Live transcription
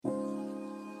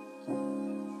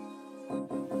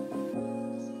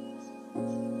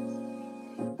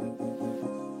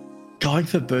Going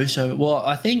for boost over. Well,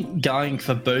 I think going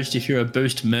for boost if you're a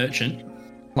boost merchant,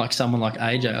 like someone like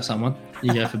AJ or someone,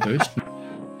 you go for boost.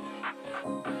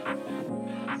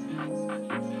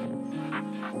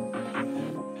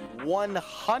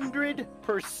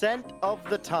 100% of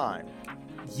the time.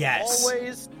 Yes.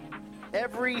 Always,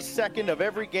 every second of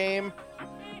every game.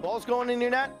 Ball's going in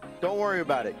your net, don't worry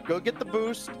about it. Go get the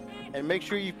boost and make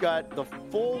sure you've got the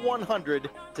full 100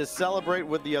 to celebrate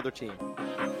with the other team.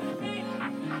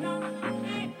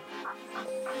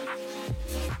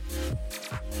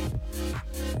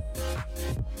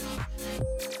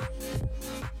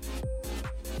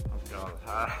 Oh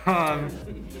God.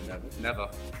 Never.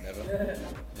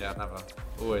 Yeah, never.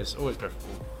 Always go for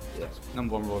ball. Yeah.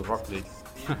 Number one rule of Rocket League.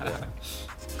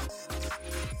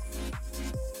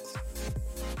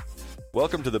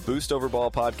 Welcome to the Boost Over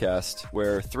Ball podcast,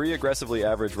 where three aggressively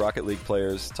average Rocket League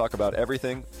players talk about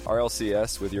everything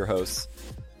RLCS with your hosts,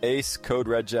 Ace, Code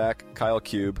Red Jack, Kyle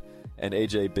Cube, and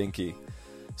AJ Binky.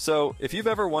 So, if you've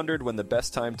ever wondered when the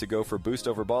best time to go for Boost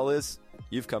Over Ball is,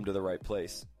 you've come to the right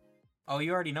place. Oh,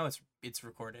 you already know it's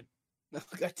recorded.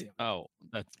 Goddamn. Oh,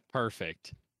 that's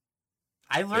perfect.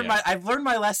 I've learned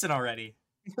my lesson already.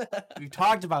 We've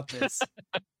talked about this.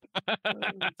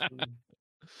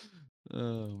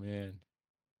 Oh man.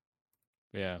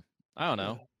 Yeah. I don't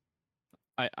know.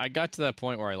 I got to that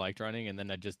point where I liked running and then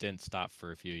I just didn't stop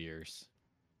for a few years.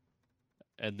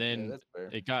 And then that's fair.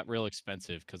 it got real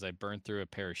expensive because I burned through a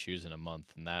pair of shoes in a month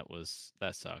and that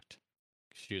sucked.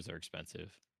 Shoes are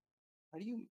expensive. How do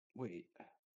you wait?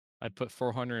 I put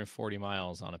 440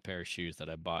 miles on a pair of shoes that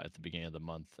I bought at the beginning of the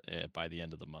month by the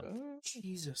end of the month.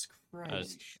 Jesus I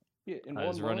Christ.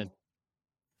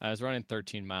 was running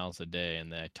 13 miles a day,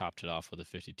 and then I topped it off with a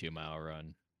 52-mile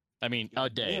run. I mean, a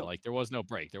day. Damn. Like, there was no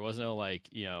break. There was no, like,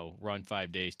 run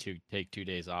 5 days, take 2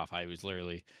 days off. I was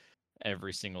literally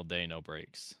every single day, no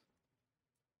breaks.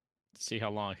 See how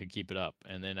long I could keep it up.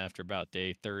 And then after about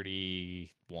day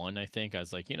 31, I think, I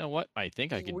was like, you know what? I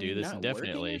think I can Were do you this not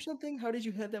indefinitely. working or something? How did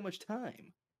you have that much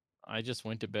time? I just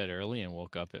went to bed early and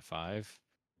woke up at 5.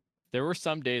 There were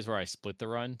some days where I split the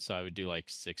run, so I would do like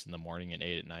 6 in the morning and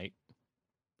 8 at night.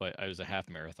 But I was a half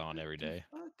marathon every day.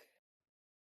 Fuck?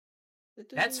 That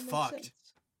doesn't That's even make fucked. sense.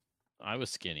 I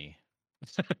was skinny.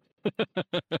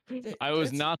 I was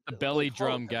That's not the like belly Hulk.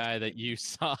 drum guy that you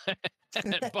saw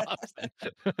at Boston.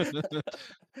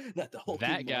 Not the whole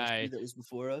That guy- that was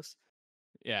before us.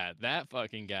 Yeah, that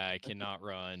fucking guy cannot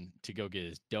run to go get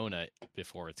his donut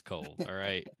before it's cold. All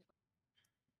right,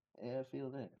 Yeah, I feel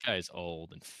that. guy's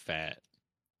old and fat.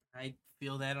 I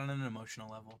feel that on an emotional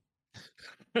level.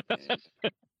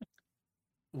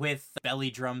 With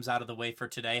belly drums out of the way for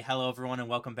today, hello everyone and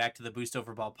welcome back to the Boost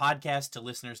Over Ball podcast. To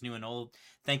listeners new and old,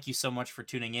 thank you so much for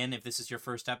tuning in. If this is your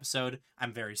first episode,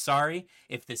 I'm very sorry.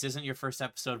 If this isn't your first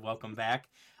episode, welcome back.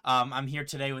 I'm here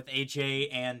today with AJ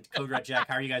and Code Red Jack.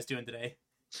 How are you guys doing today?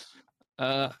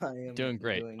 I am Doing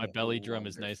great. My doing belly drum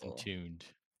is nice and wonderful. tuned.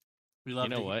 We love You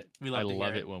know what? We I love to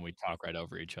love hear it when we talk right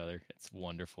over each other. It's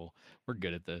wonderful. We're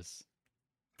good at this.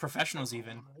 Professionals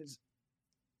even.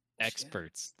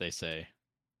 Experts, they say.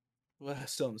 Well,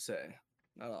 some say.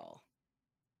 Not all.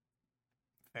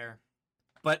 Fair.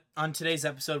 But on today's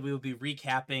episode, we will be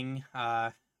recapping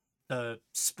the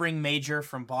spring major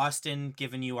from Boston,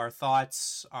 giving you our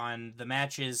thoughts on the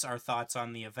matches, our thoughts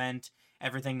on the event,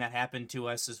 everything that happened to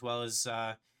us, as well as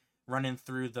running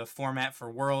through the format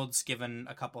for Worlds, giving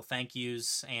a couple thank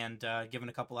yous, and giving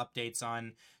a couple updates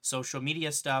on social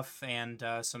media stuff and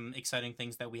some exciting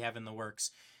things that we have in the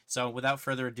works. So without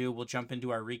further ado, we'll jump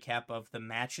into our recap of the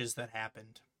matches that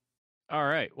happened. All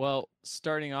right. Well,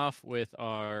 starting off with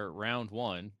our round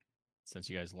 1, since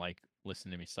you guys like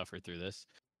listening to me suffer through this,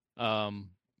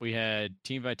 we had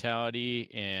Team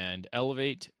Vitality and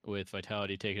Elevate, with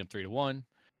Vitality taking 3-1.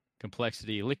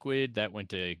 Complexity Liquid, that went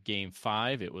to Game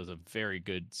 5. It was a very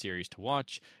good series to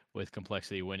watch, with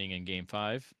Complexity winning in Game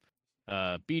 5.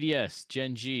 BDS,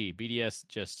 Gen G. BDS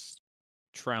just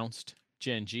trounced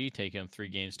Gen G, taking them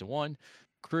 3-1.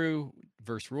 Crew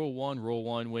versus Rule 1. Rule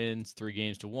 1 wins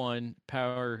 3-1.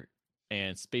 Power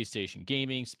and Space Station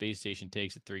Gaming. Space Station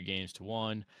takes it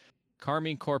 3-1.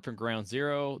 Carmine Corp and Ground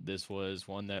Zero. This was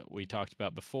one that we talked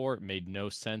about before. It made no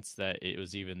sense that it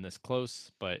was even this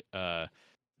close, but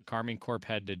Carmine Corp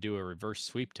had to do a reverse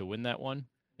sweep to win that one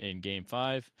in Game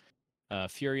 5.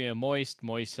 Furia Moist.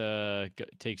 Moist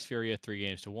takes Furia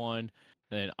 3-1.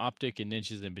 Then Optic and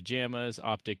Ninjas in Pajamas.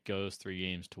 Optic goes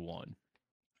 3-1.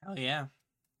 Oh yeah.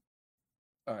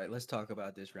 All right, let's talk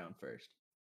about this round first.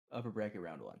 Upper bracket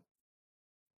round 1.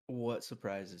 What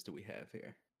surprises do we have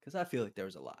here? Because I feel like there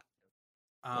was a lot.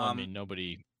 Well, I mean,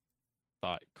 nobody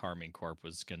thought Carmine Corp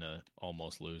was gonna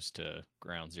almost lose to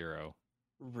Ground Zero.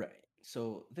 Right.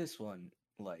 So this one,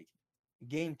 like,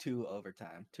 game 2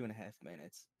 overtime, 2.5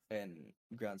 minutes, and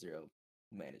Ground Zero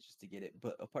manages to get it.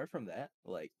 But apart from that,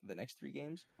 like, the next 3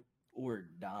 games were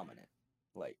dominant.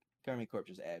 Like, Carmine Corp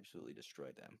just absolutely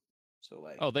destroyed them. So,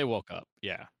 like, Oh, they woke up.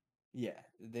 Yeah. yeah,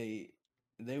 they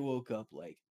woke up,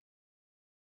 like,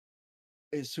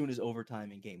 as soon as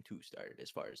overtime in game 2 started,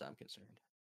 as far as I'm concerned.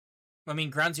 I mean,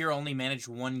 Ground Zero only managed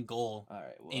 1 goal All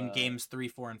right. Well, in games 3,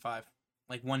 4, and 5.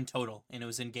 Like 1 total, and it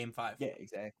was in game 5. Yeah,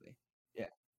 exactly. Yeah.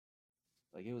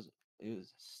 Like, it was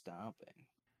stomping.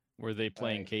 Were they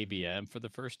playing Alright. KBM for the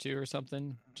first 2 or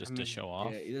something, just to mean, show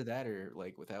off? Yeah, either that or,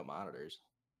 like, without monitors.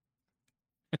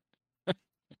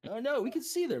 Oh no, we could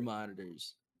see their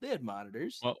monitors. They had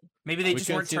monitors. Well, Maybe they We just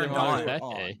couldn't weren't see them turned on on. that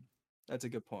day. That's a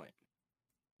good point.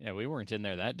 yeah, we weren't in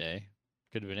there that day.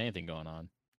 Could have been anything going on.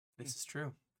 This is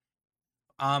true.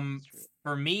 That's true.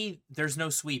 For me, there's no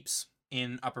sweeps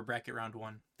in upper bracket round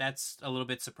 1. That's a little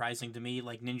bit surprising to me.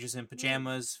 Like Ninjas in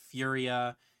Pajamas,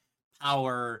 Furia,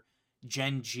 Power,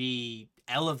 Gen G,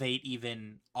 Elevate,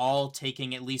 even all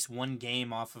taking at least 1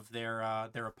 game off of their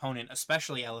opponent,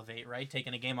 especially Elevate, right?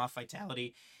 Taking a game off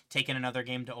Vitality, taking another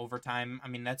game to overtime. I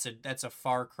mean, that's a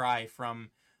far cry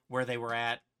from where they were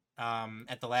at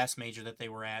the last major that they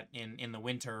were at in the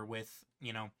winter with,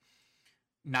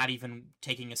 not even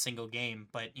taking a single game.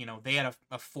 But, they had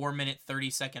a 4-minute,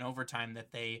 30-second overtime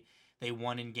that they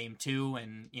won in game 2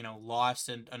 and, lost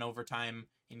an overtime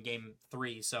in game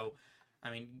 3. So, I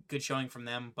mean, good showing from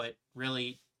them, but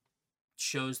really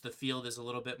shows the field is a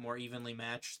little bit more evenly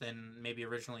matched than maybe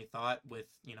originally thought, with,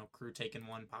 Crew taking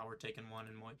 1, Power taking 1,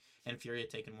 and Furia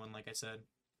taking 1, like I said.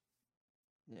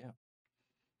 Yeah.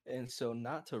 And so,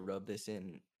 not to rub this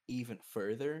in even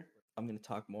further, I'm going to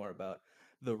talk more about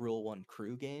the Rule 1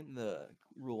 Crew game, the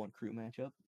Rule 1 Crew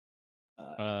matchup.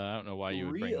 I don't know why you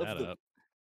would 3 bring of that the-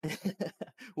 up.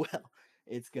 Well,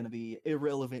 it's going to be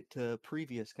irrelevant to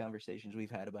previous conversations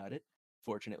we've had about it,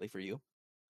 fortunately for you.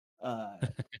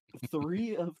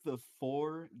 3 of the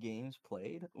 4 games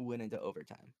played went into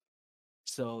overtime.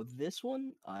 So this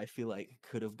one, I feel like,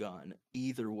 could have gone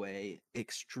either way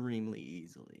extremely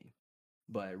easily.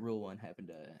 But Rule 1 happened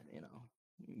to,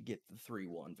 get the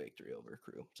 3-1 victory over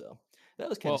Crew. So that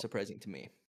was kind Well, of surprising to me.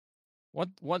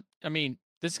 What? I mean,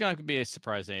 this is not going to be a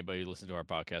surprise to anybody who listens to our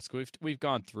podcast. We've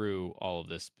gone through all of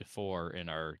this before in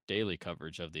our daily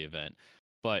coverage of the event,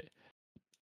 but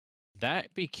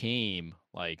that became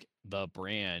like the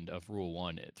brand of Rule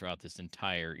 1 throughout this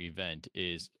entire event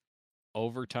is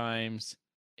overtimes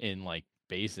in like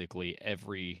basically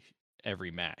every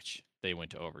match they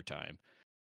went to overtime,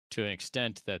 to an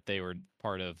extent that they were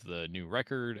part of the new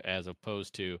record, as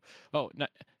opposed to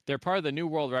they're part of the new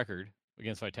world record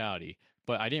against Vitality.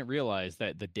 But I didn't realize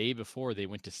that the day before they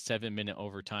went to 7-minute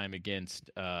overtime against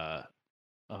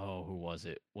who was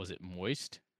it? Was it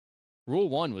Moist? Rule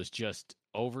 1 was just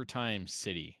overtime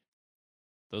city.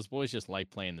 Those boys just like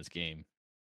playing this game.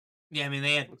 Yeah, I mean,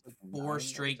 they had Looks like 4 9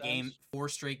 straight overtimes. 4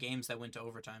 straight games that went to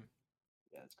overtime.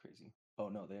 Yeah, that's crazy. Oh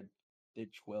no, they had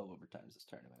 12 overtimes this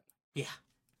tournament. Yeah,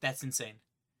 that's insane.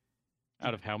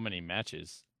 Out of how many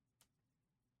matches?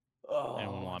 Oh,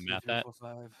 Anyone want to 2, math 3, that? 4,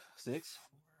 5, 6.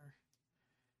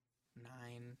 4,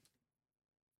 9,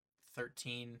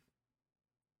 13,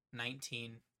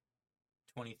 19,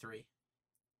 23.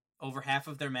 Over half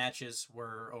of their matches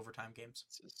were overtime games.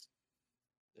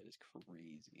 That is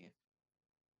crazy.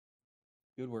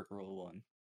 Good work, Rule 1.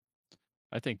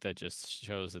 I think that just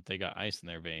shows that they got ice in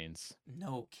their veins.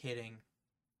 No kidding.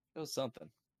 That was something.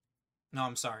 No,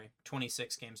 I'm sorry.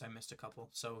 26 games. I missed a couple.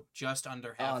 So just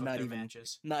under half of not their even-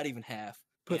 matches. Not even half.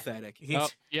 Yeah. Pathetic. Oh,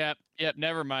 yep.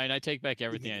 Never mind. I take back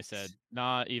everything I said.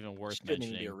 Not even worth Shouldn't even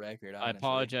be mentioning. a record. I Honestly.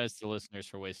 apologize to listeners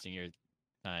for wasting your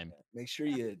time. Make sure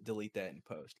you delete that in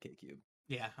post, K-Cube.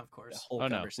 Yeah, of The course. whole Oh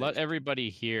no! conversation. Let everybody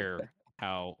hear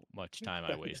how much time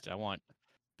I wasted. I want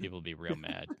people to be real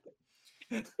mad.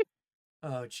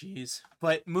 Oh, jeez.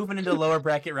 But moving into lower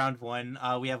bracket round 1,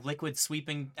 we have Liquid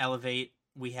sweeping Elevate.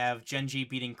 We have Gen G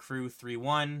beating Crew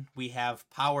 3-1. We have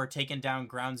Power taking down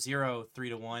Ground Zero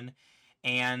 3-1.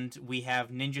 And we have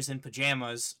Ninjas in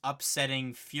Pajamas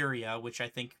upsetting Furia, which I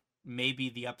think may be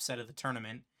the upset of the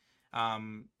tournament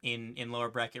in lower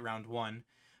bracket round 1.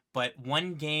 But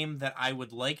one game that I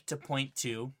would like to point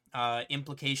to,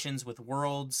 implications with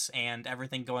Worlds and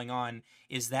everything going on,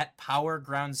 is that Power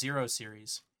Ground Zero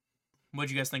series.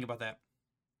 What'd you guys think about that?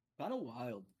 Kind of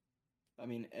wild. I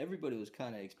mean, everybody was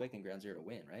kind of expecting Ground Zero to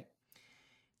win, right?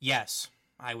 Yes,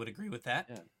 I would agree with that.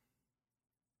 Yeah.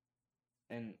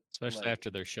 And Especially like, after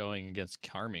their showing against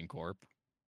Carmine Corp.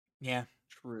 Yeah.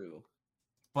 True.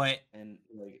 But And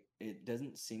like, it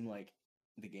doesn't seem like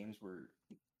the games were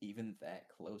even that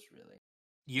close, really.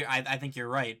 I think you're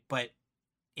right. But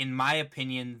in my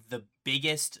opinion, the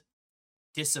biggest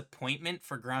disappointment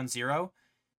for Ground Zero,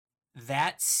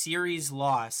 that series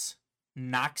loss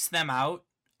knocks them out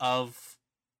of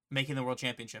making the World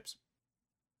Championships.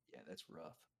 Yeah, that's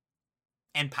rough.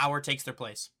 And Power takes their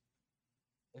place.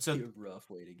 That'd So- be a rough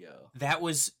way to go. That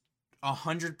was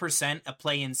 100% a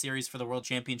play-in series for the World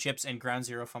Championships, and Ground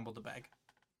Zero fumbled the bag.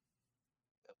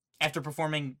 After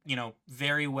performing,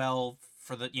 very well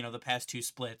for the past two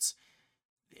splits,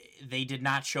 they did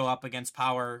not show up against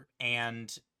Power,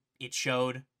 and it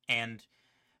showed, and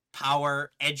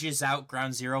Power edges out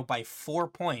Ground Zero by 4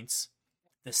 points,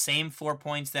 the same 4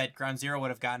 points that Ground Zero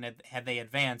would have gotten had they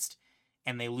advanced,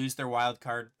 and they lose their world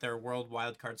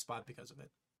wildcard spot because of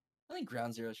it. I think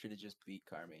Ground Zero should have just beat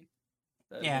Carmine.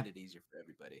 That Yeah. made it easier for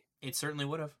everybody. It certainly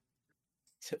would have.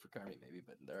 Except for Carmine, maybe,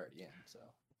 but they're already in, so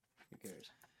who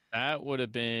cares? That would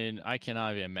have been. I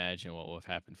cannot even imagine what would have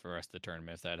happened for the rest of the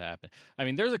tournament if that happened. I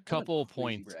mean, there's a couple crazy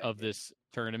points of bracket. this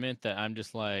tournament that I'm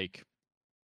just like,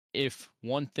 if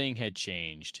one thing had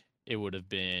changed, it would have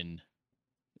been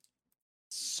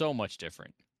so much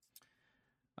different.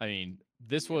 I mean,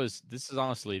 this is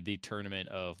honestly the tournament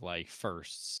of like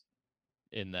firsts,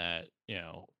 in that you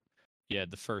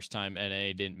had the first time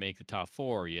NA didn't make the top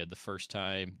four. You had the first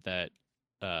time that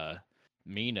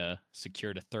Mina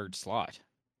secured a third slot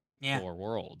for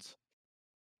Worlds.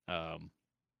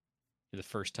 The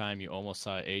first time you almost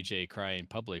saw AJ cry in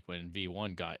public when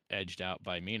V1 got edged out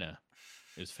by Mina.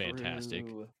 It was fantastic.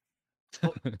 True.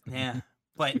 Yeah.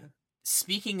 But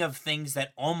speaking of things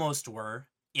that almost were,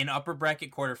 in upper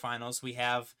bracket quarterfinals, we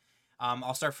have,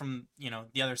 I'll start from,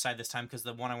 the other side this time, because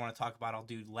the one I want to talk about I'll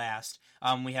do last.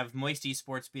 We have Moist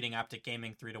Esports beating Optic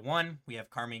Gaming 3-1. We have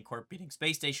Carmine Corp beating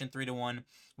Space Station 3-1.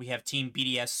 We have Team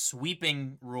BDS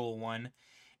sweeping Rule 1.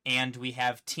 And we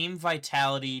have Team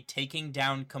Vitality taking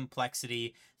down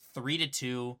Complexity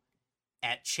 3-2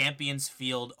 at Champions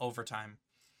Field overtime.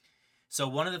 So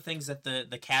one of the things that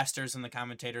the casters and the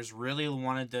commentators really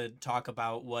wanted to talk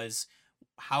about was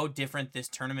how different this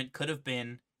tournament could have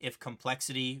been if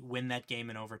Complexity win that game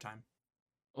in overtime.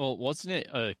 Well, wasn't it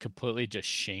a completely just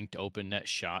shanked open net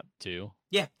shot too?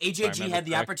 Yeah, AJG remember had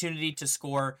the correct. opportunity to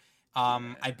score,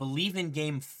 I believe in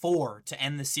game 4 to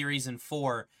end the series in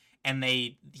 4, and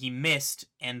he missed,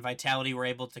 and Vitality were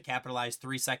able to capitalize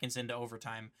 3 seconds into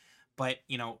overtime. But,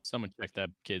 Someone check that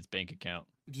kid's bank account.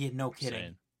 yeah, no Just kidding.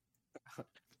 saying.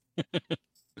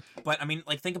 But I mean,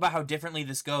 like, think about how differently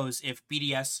this goes if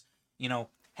BDS,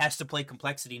 has to play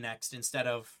Complexity next instead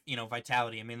of,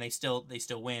 Vitality. I mean, they still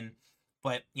win,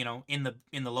 but in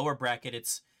the lower bracket,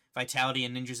 it's Vitality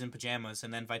and Ninjas in Pajamas,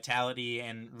 and then Vitality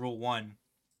and Rule 1.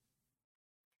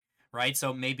 Right?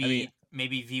 So maybe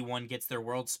V1 gets their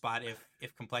world spot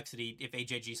if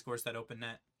AJG scores that open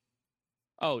net.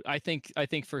 Oh, I think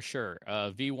for sure.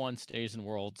 V1 stays in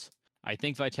Worlds. I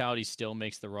think Vitality still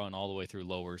makes the run all the way through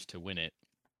lowers to win it,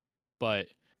 but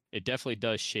it definitely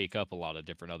does shake up a lot of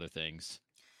different other things.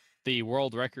 The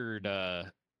world record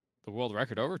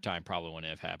overtime probably wouldn't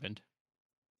have happened.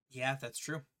 Yeah, that's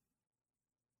true.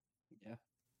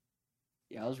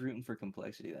 Yeah, I was rooting for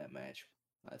Complexity that match.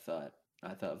 I thought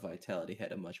Vitality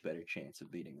had a much better chance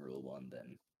of beating Rule 1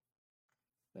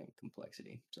 than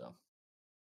Complexity. So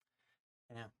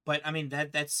Yeah, but I mean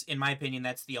that's in my opinion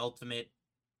that's the ultimate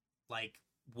like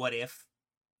what if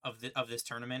of this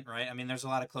tournament, right? I mean, there's a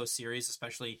lot of close series,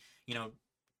 especially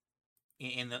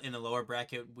in the lower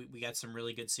bracket. We got some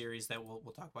really good series that we'll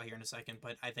talk about here in a second.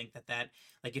 But I think that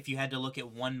like if you had to look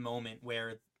at one moment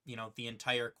where the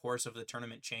entire course of the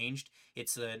tournament changed,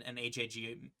 it's an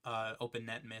AJG open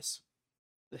net miss.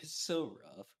 it's so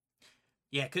rough.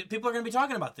 Yeah, 'cause people are going to be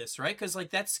talking about this, right? Because like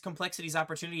that's Complexity's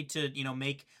opportunity to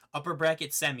make upper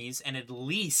bracket semis and at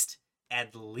least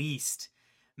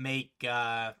make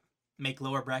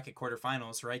lower bracket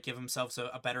quarterfinals, right? Give themselves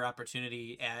a better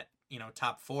opportunity at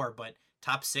top 4, but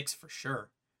top 6 for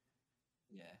sure.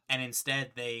 Yeah. And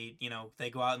instead they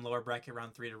go out in lower bracket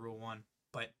round 3 to Rule 1.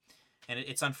 And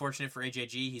it's unfortunate for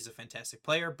AJG. He's a fantastic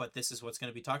player, but this is what's going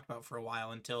to be talked about for a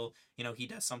while until he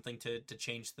does something to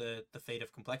change the fate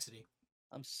of Complexity.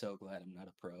 I'm so glad I'm not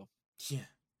a pro.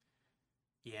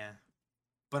 Yeah.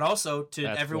 But also to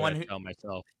That's everyone what I who tell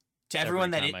myself to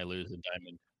everyone every that time I lose a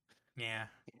diamond. yeah.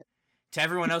 To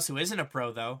everyone else who isn't a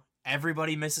pro though,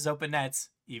 everybody misses open nets,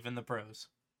 even the pros.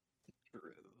 True.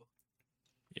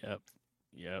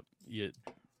 Yep. You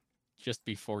just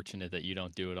be fortunate that you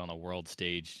don't do it on a world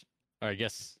stage. Or I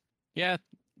guess, yeah,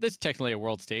 this is technically a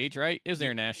world stage, right? It was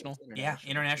international. Yeah,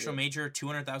 international major,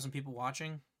 200,000 people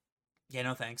watching. Yeah,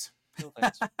 no thanks. No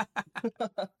thanks.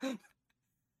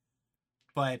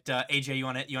 But AJ, you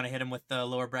want to hit him with the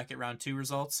lower bracket round 2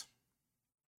 results?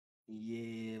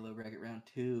 Yeah, low bracket round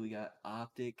 2. We got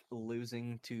Optic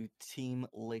losing to Team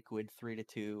Liquid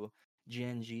 3-2.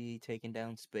 Gen G taking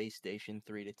down Space Station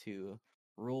 3-2.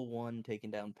 Rule 1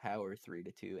 taking down Power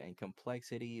 3-2, and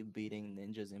Complexity beating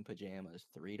Ninjas in Pajamas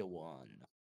 3-1.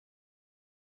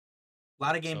 A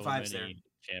lot of game So fives many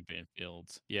there. champion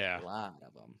fields. Yeah. A lot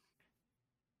of them.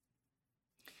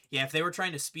 Yeah, if they were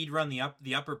trying to speed run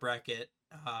the upper bracket,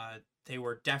 they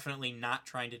were definitely not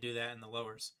trying to do that in the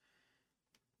lowers.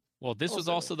 Well, this was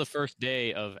Also- also the first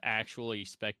day of actually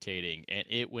spectating, and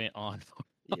it went on.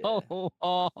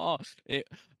 Yeah.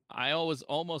 I was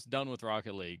almost done with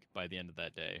Rocket League by the end of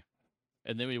that day.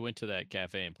 And then we went to that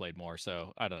cafe and played more,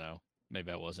 so I don't know. Maybe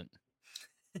I wasn't.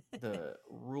 The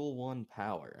Rule 1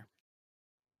 Power.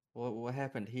 What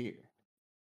happened here?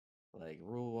 Like,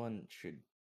 Rule 1 should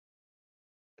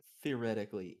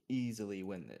theoretically easily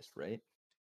win this, right?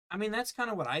 I mean, that's kind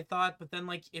of what I thought, but then,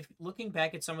 like, if looking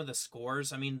back at some of the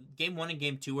scores, I mean, game 1 and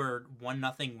game 2 are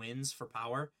 1-0 wins for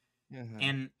Power.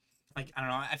 And, like, I don't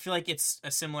know, I feel like it's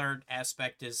a similar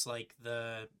aspect as, like,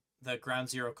 the Ground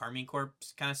Zero Carmine Corp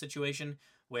kind of situation,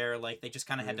 where, like, they just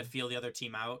kind of had to feel the other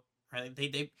team out, right?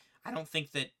 I don't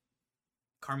think that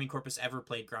Carmine Corp has ever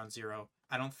played Ground Zero.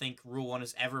 I don't think Rule 1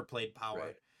 has ever played Power.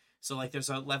 Right. So, like, there's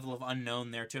a level of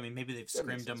unknown there, too. I mean, maybe they've That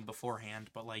makes scrimmed them sense. beforehand,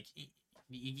 but, like,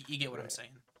 you get what I'm Right.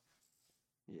 saying.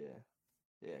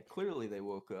 Yeah, clearly they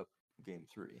woke up game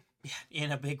 3. Yeah,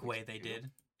 in a big way they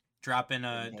did. Dropping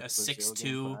a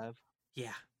 6-2.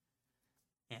 Yeah.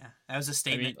 Yeah. That was a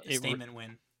statement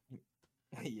win.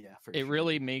 Yeah, for It sure.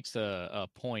 really makes a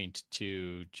point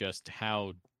to just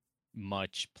how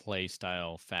much play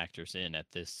style factors in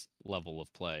at this level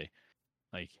of play.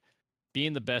 Like,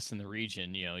 being the best in the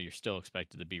region, you're still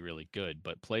expected to be really good,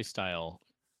 but play style,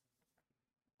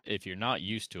 if you're not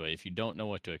used to it, if you don't know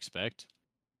what to expect,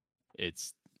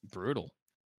 it's brutal.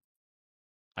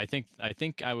 I think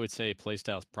I would say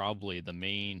playstyle is probably the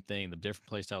main thing. The different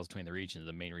playstyles between the regions,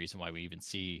 the main reason why we even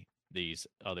see these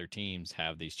other teams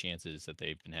have these chances that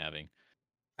they've been having.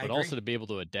 I But agree. also to be able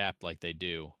to adapt like they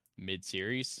do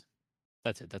mid-series.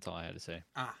 That's it. That's all I had to say.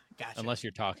 Ah, gotcha. Unless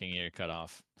you're talking, you're cut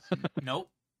off.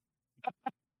 Nope.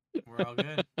 We're all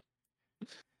good.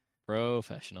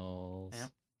 Professionals.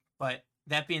 Yep. But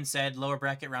that being said, lower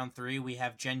bracket round 3, we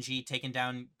have Gen G taking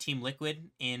down Team Liquid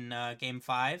in game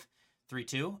 5,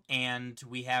 3-2, and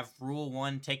we have Rule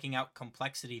 1 taking out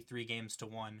Complexity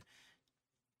 3-1.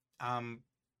 I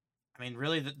mean,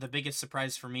 really, the biggest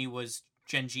surprise for me was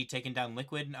Gen G taking down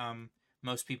Liquid.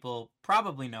 Most people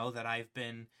probably know that I've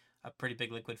been a pretty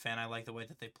big Liquid fan. I like the way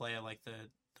that they play. I like the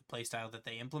play style that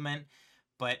they implement.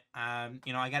 But, I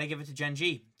got to give it to Gen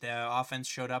G. The offense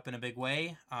showed up in a big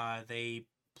way. They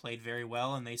played very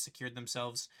well, and they secured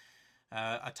themselves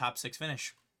a top 6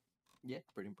 finish. Yeah,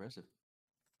 pretty impressive.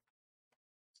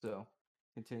 So,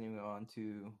 continuing on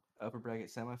to upper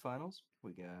bracket semifinals,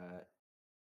 we got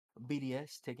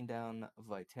BDS taking down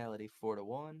Vitality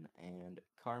 4-1, and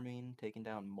Carmine taking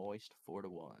down Moist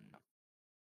 4-1.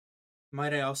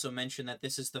 Might I also mention that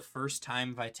this is the first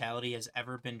time Vitality has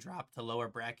ever been dropped to lower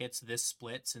brackets this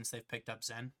split since they've picked up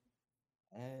Zen.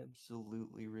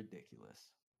 Absolutely ridiculous.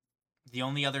 The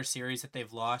only other series that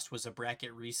they've lost was a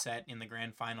bracket reset in the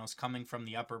grand finals coming from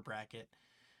the upper bracket.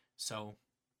 So,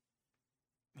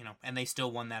 and they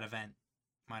still won that event,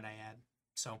 might I add.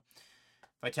 So,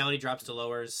 Vitality drops to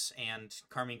lowers, and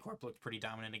Carmine Corp looked pretty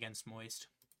dominant against Moist.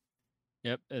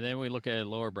 Yep. And then we look at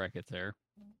lower bracket there.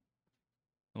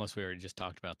 Unless we already just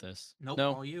talked about this. Nope,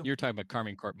 no, all you. You're talking about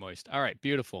Carmine Corp Moist. All right,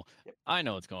 beautiful. Yep. I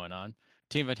know what's going on.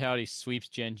 Team Vitality sweeps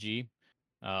Gen G.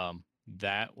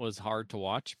 That was hard to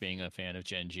watch, being a fan of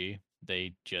Gen G.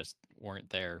 They just weren't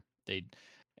there.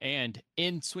 And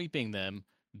in sweeping them,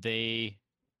 they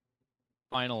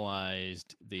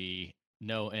finalized the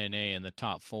no NA in the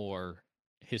top 4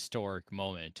 historic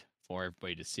moment for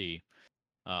everybody to see.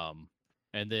 And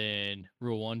then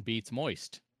Rule 1 beats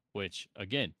Moist, which,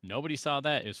 again, nobody saw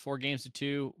that. It was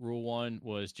 4-2. Rule 1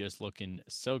 was just looking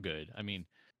so good. I mean,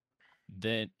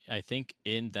 then I think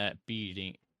in that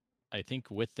beating,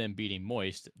 with them beating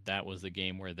Moist, that was the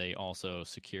game where they also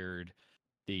secured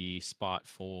the spot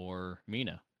for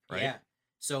Mina, right? Yeah.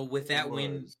 So with that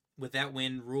win, was.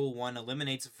 Rule 1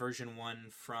 eliminates version 1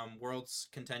 from Worlds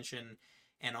contention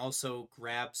and also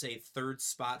grabs a 3rd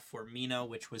spot for Mina,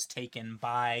 which was taken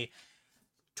by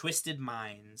Twisted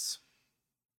Minds.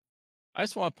 I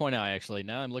just want to point out, actually,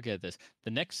 now I'm looking at this,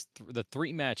 the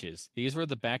 3 matches, these were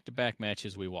the back-to-back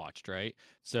matches we watched, right?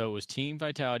 So it was Team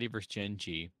Vitality versus Gen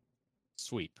G,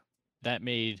 sweep. That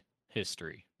made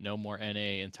history. No more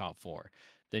NA in top 4.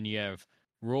 Then you have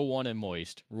Rule 1 and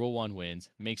Moist. Rule 1 wins,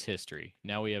 makes history.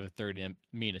 Now we have a third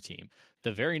MENA team.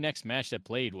 The very next match that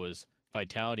played was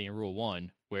Vitality and Rule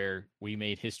 1, where we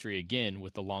made history again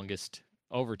with the longest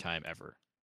overtime ever.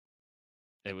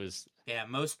 It was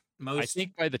most. I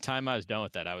think by the time I was done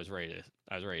with that, I was ready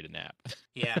to nap.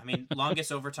 Yeah, I mean,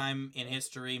 longest overtime in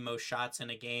history, most shots in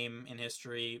a game in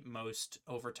history, most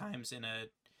overtime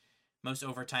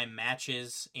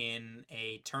matches in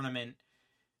a tournament,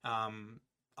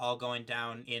 all going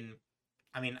down in.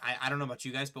 I mean, I don't know about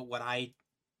you guys, but what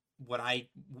I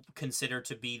consider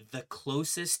to be the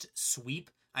closest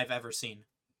sweep I've ever seen.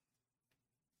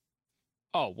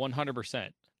 Oh,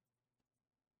 100%.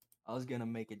 I was gonna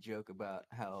make a joke about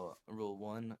how Rule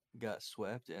 1 got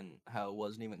swept and how it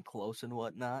wasn't even close and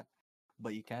whatnot,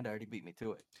 but you kind of already beat me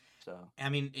to it. So I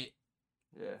mean,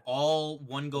 yeah, all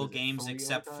 1-goal Was it games 3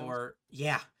 except overtimes? for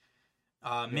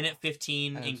minute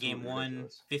 15 in game Absolutely 1,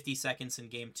 ridiculous. 50 seconds in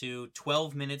game 2,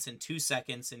 12 minutes and 2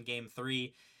 seconds in game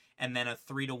 3, and then a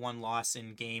 3-1 loss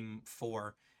in game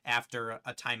 4 after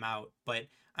a timeout. But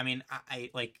I mean,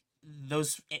 I like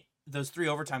those 3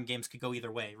 overtime games could go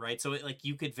either way, right? So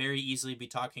you could very easily be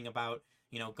talking about,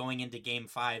 going into game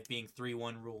 5 being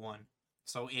 3-1 Rule 1.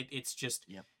 So it's just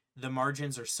Yep. the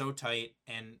margins are so tight,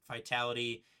 and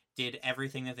Vitality did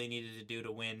everything that they needed to do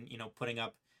to win, putting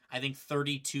up, I think,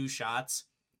 32 shots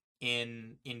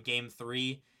in game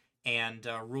 3, and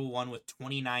Rule 1 with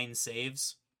 29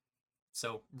 saves.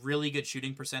 So really good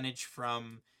shooting percentage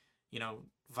from,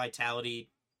 Vitality,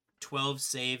 12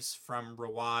 saves from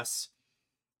Rawas.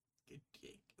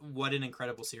 What an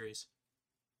incredible series.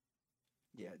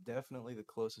 Yeah, definitely the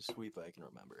closest sweep I can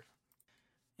remember.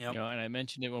 Yep. And I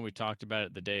mentioned it when we talked about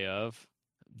it the day of.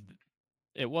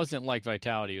 It wasn't like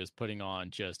Vitality was putting on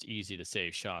just easy to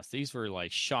save shots. These were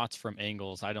like shots from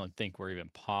angles I don't think were even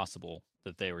possible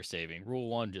that they were saving. Rule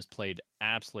 1 just played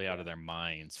absolutely out of their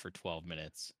minds for 12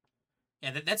 minutes.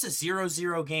 Yeah, that's a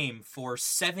 0-0 game for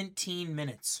 17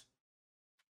 minutes.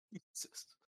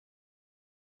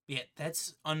 Yeah,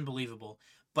 that's unbelievable.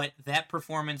 But that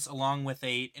performance, along with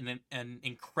an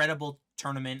incredible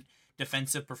tournament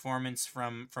defensive performance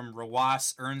from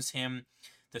Rawas, earns him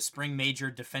the Spring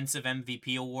Major Defensive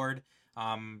MVP award.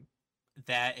 I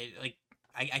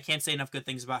can't say enough good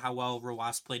things about how well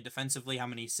Rawas played defensively, how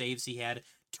many saves he had.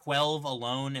 12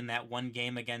 alone in that one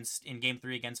game in game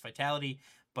 3 against Vitality.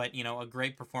 But, a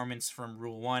great performance from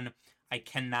Rule 1. I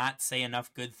cannot say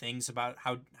enough good things about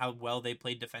how well they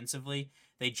played defensively.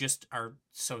 They just are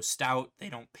so stout. They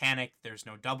don't panic. There's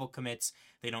no double commits.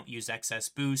 They don't use excess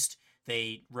boost.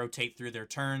 They rotate through their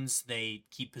turns. They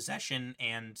keep possession,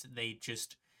 and they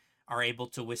just are able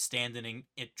to withstand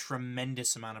a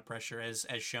tremendous amount of pressure, as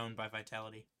shown by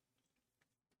Vitality.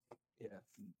 Yeah,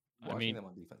 I watching mean- them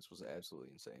on defense was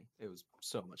absolutely insane. It was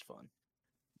so much fun.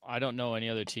 I don't know any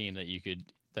other team that you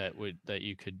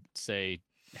could say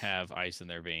have ice in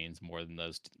their veins more than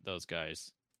those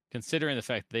guys. Considering the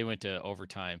fact that they went to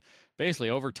overtime, basically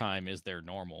overtime is their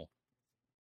normal,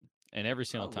 and every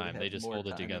single Probably time they have just more hold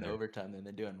it time in together. overtime than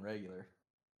they do in regular.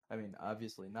 I mean,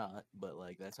 obviously not, but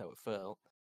that's how it felt.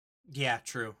 Yeah,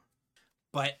 true.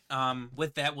 But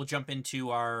with that, we'll jump into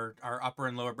our upper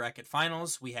and lower bracket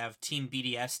finals. We have Team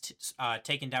BDS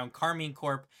taking down Karmine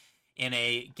Corp in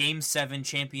a Game 7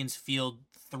 Champions Field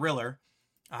thriller.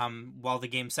 While the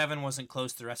Game 7 wasn't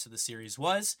close, the rest of the series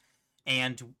was.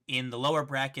 And in the lower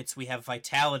brackets, we have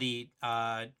Vitality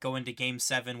go into Game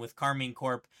 7 with Karmine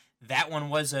Corp. That one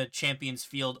was a Champions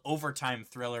Field overtime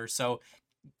thriller, so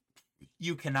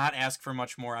you cannot ask for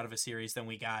much more out of a series than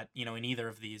we got, in either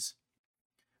of these.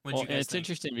 What'd you And guys it's think?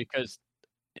 interesting because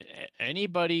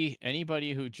anybody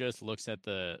who just looks at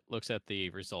the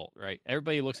result, right?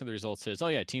 Everybody looks at the result, says, "Oh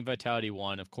yeah, Team Vitality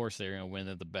won. Of course they're going to win.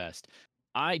 They're the best."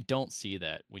 I don't see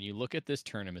that. When you look at this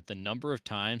tournament, the number of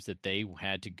times that they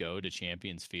had to go to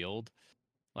Champions Field,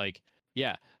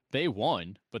 yeah, they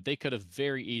won, but they could have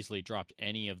very easily dropped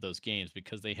any of those games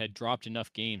because they had dropped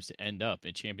enough games to end up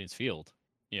in Champions Field,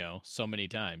 so many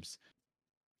times.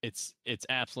 It's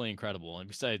absolutely incredible. And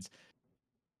besides,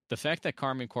 the fact that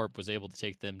Karmine Corp was able to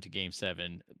take them to Game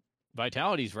 7,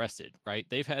 Vitality's rested, right?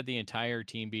 They've had the entire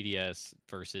Team BDS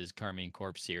versus Karmine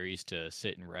Corp series to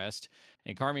sit and rest,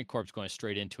 and Karmine Corp's going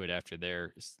straight into it after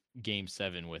their Game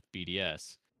 7 with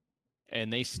BDS,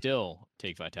 and they still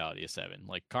take Vitality to 7.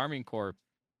 Karmine Corp,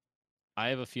 I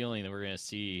have a feeling that we're going to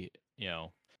see,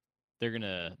 they're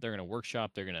gonna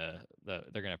workshop, they're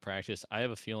gonna practice. I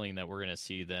have a feeling that we're going to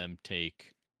see them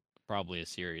take probably a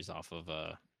series off of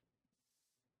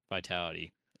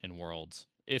Vitality in Worlds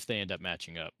if they end up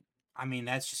matching up. I mean,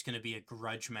 that's just going to be a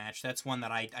grudge match. That's one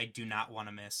that I do not want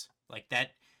to miss. Like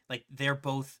that, like they're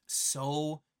both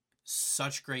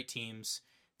such great teams.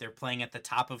 They're playing at the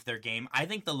top of their game. I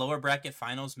think the lower bracket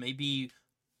finals may be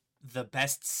the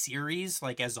best series,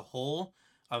 like as a whole,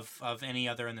 of any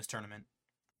other in this tournament.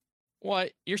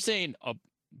 What you're saying?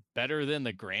 Better than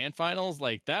the grand finals?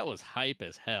 Like that was hype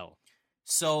as hell.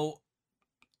 So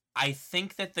I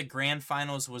think that the grand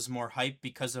finals was more hype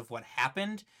because of what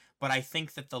happened, but I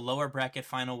think that the lower bracket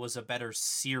final was a better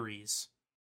series.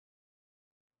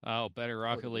 Oh, better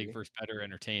Rocket League agree. versus better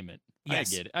entertainment.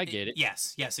 Yes. I get it.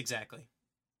 Yes, exactly.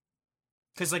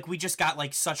 Because like we just got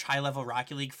like such high level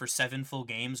Rocket League for 7 full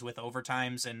games with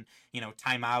overtimes and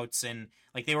timeouts, and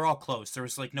like they were all close. There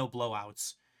was like no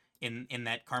blowouts in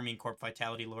that Karmine Corp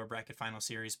Vitality lower bracket final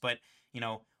series. But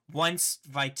once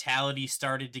Vitality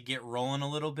started to get rolling a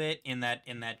little bit in that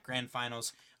grand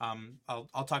finals,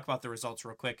 I'll talk about the results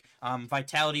real quick.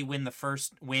 Vitality win the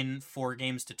first win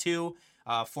 4-2,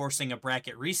 forcing a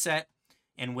bracket reset,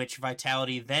 in which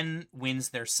Vitality then wins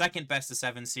their second best of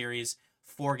 7 series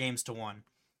 4-1.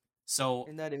 So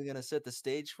You're not even gonna set the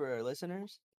stage for our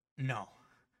listeners? no,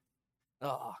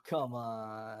 Oh, come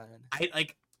on.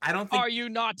 I don't think Are you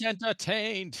not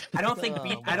entertained? I don't think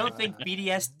Come I don't think on.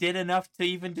 BDS did enough to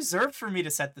even deserve for me to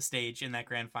set the stage in that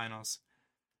grand finals.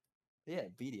 Yeah,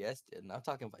 BDS did, and I'm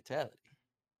talking Vitality.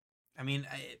 I mean,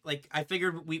 I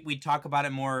figured we'd talk about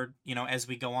it more, as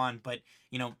we go on, but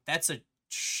that's a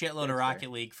shitload of That's Rocket fair.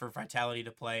 League for Vitality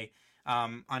to play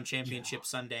on Championship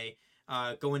Sunday,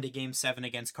 going to Game 7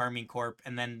 against Karmine Corp,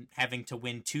 and then having to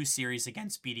win 2 series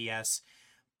against BDS.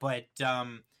 But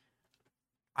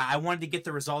I wanted to get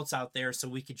the results out there so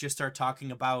we could just start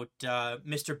talking about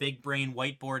Mr. Big Brain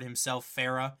Whiteboard himself,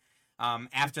 Farah.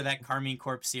 After that Karmine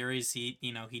Corp series, he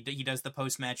does the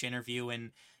post-match interview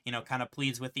and kind of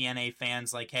pleads with the NA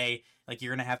fans like, hey, like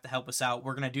you're gonna have to help us out.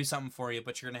 We're gonna do something for you,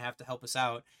 but you're gonna have to help us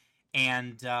out.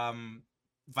 And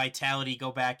Vitality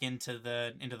go back into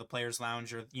the players'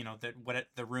 lounge, or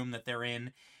the room that they're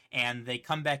in, and they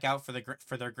come back out for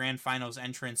their grand finals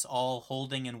entrance, all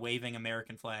holding and waving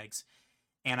American flags.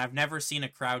 And I've never seen a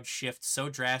crowd shift so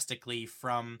drastically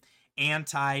from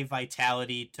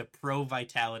anti-Vitality to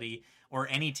pro-Vitality, or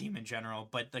any team in general.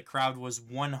 But the crowd was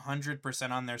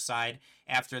 100% on their side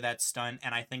after that stunt,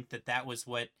 and I think that was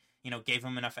what gave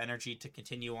them enough energy to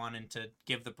continue on and to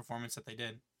give the performance that they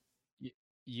did.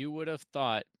 You would have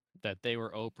thought that they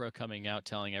were Oprah coming out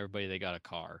telling everybody they got a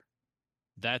car.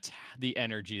 That's the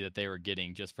energy that they were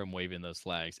getting just from waving those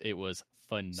flags. It was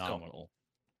phenomenal.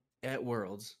 At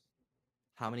Worlds,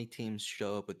 how many teams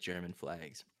show up with German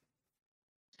flags?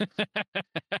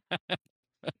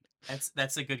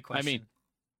 That's a good question. I mean,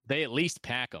 they at least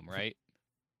pack them, right?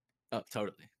 Oh,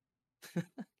 totally.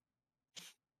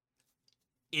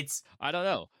 I don't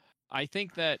know. I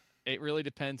think that it really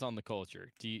depends on the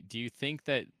culture. Do you think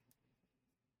that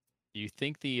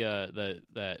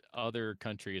that other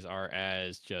countries are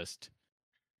as just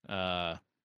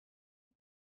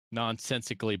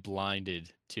nonsensically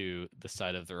blinded to the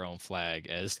sight of their own flag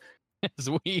as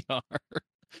we are?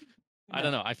 I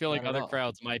don't know. I feel like not at other all.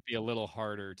 crowds might be a little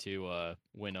harder to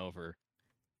win over.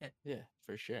 Yeah,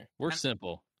 for sure. We're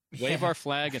simple. Wave our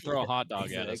flag and throw a hot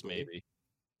dog at us, Exactly. maybe.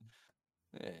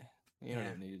 Yeah, you don't Yeah.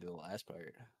 even need to do the last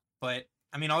part. But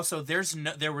I mean, also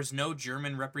there was no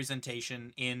German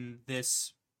representation in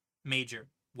this major,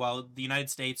 while the United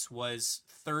States was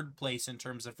 3rd place in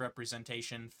terms of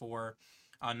representation for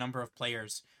a number of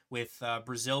players, with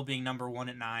Brazil being number 1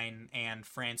 at 9 and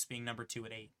France being number 2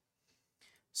 at 8.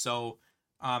 So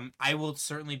I will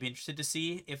certainly be interested to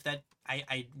see if that.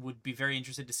 I would be very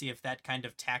interested to see if that kind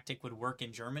of tactic would work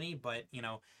in Germany. But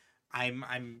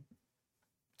I'm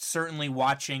certainly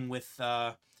watching with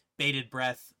bated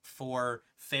breath for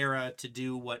Farah to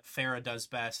do what Farah does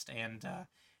best and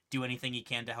do anything he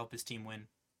can to help his team win.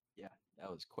 Yeah, that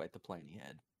was quite the plan he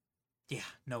had. Yeah,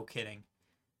 no kidding.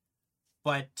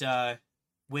 But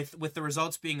with the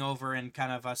results being over and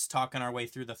kind of us talking our way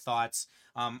through the thoughts,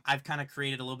 I've kind of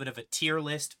created a little bit of a tier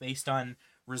list based on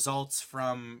results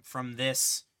from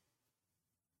this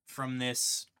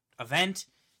event.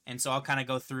 And so I'll kind of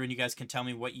go through and you guys can tell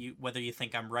me whether you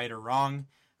think I'm right or wrong.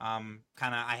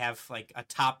 I have like a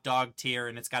top dog tier,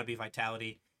 and it's got to be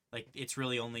Vitality. Like it's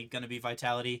really only going to be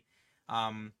Vitality.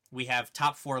 We have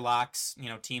top 4 locks,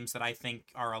 teams that I think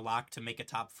are a lock to make a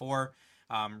top 4,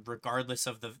 regardless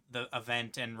of the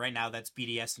event. And right now that's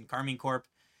BDS and Karmine Corp.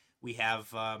 We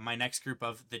have my next group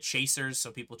of the chasers,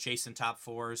 so people chasing top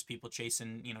 4s, people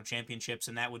chasing championships,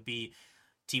 and that would be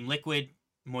Team Liquid,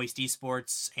 Moist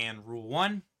Esports, and Rule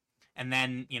 1. And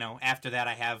then after that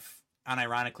I have,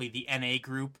 unironically, the NA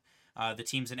group, the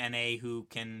teams in NA who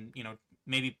can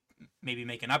maybe maybe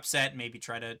make an upset, maybe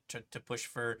try to push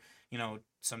for,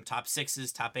 some top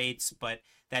 6s, top 8s, but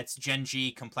that's Gen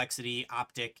G, Complexity,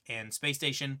 Optic, and Space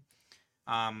Station.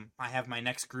 I have my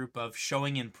next group of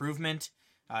showing improvement,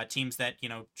 teams that,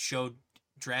 showed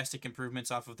drastic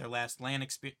improvements off of their last LAN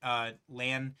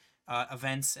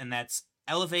events, and that's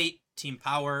Elevate, Team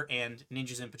Power, and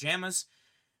Ninjas in Pajamas.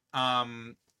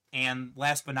 And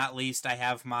last but not least, I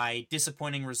have my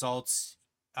disappointing results.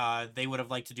 They would have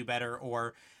liked to do better,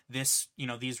 or these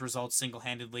results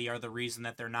single-handedly are the reason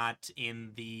that they're not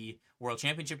in the World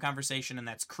Championship conversation, and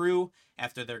that's Crew.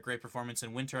 After their great performance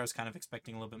in Winter, I was kind of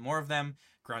expecting a little bit more of them.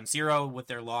 Ground Zero, with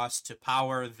their loss to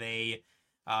Power, they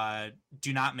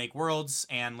do not make Worlds.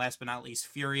 And last but not least,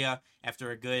 Furia,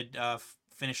 after a good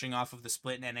finishing off of the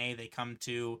split in NA, they come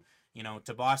to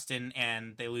Boston,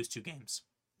 and they lose 2 games.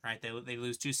 Right, they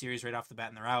lose 2 series right off the bat,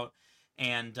 and they're out.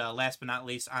 And last but not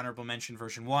least, honorable mention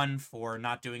version 1 for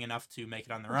not doing enough to make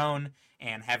it on their own,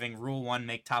 and having Rule 1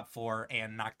 make top 4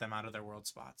 and knock them out of their world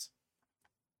spots.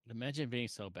 Imagine being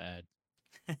so bad.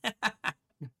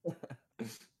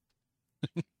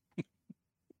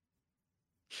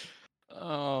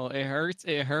 Oh, it hurts.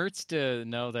 It hurts to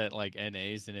know that like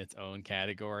NA's in its own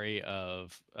category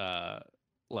of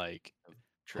like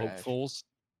Trash.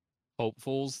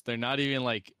 hopefuls. They're not even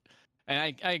like,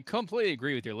 and I completely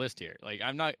agree with your list here. Like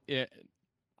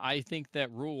I think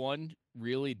that Rule 1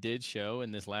 really did show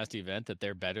in this last event that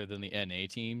they're better than the NA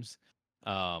teams.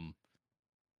 And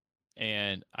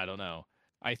I don't know.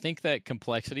 I think that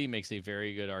Complexity makes a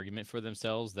very good argument for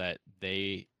themselves that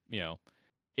they,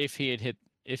 if he had hit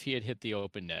the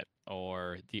open net,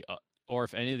 or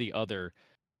if any of the other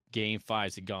game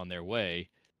 5s had gone their way,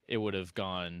 it would have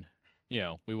gone,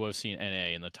 we would have seen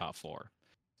NA in the top 4.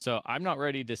 So I'm not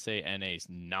ready to say NA's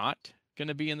not going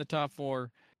to be in the top 4.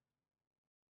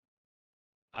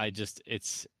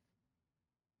 It's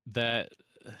that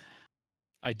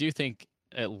I do think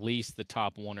at least the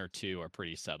top 1 or 2 are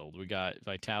pretty settled. We got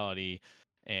Vitality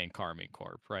and Karmine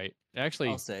Corp, right? Actually,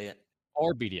 I'll say it.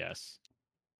 Or BDS.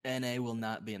 NA will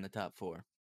not be in the top 4.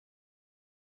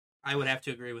 I would have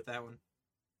to agree with that one.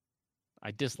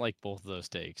 I dislike both of those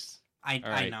takes.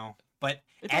 I know, but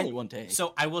It's only one take.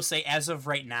 So I will say, as of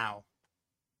right now,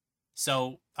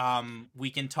 so we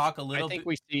can talk a little bit.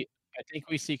 I think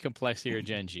we see Complexity or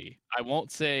Gen G. I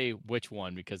won't say which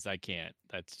one because I can't.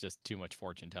 That's just too much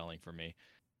fortune telling for me.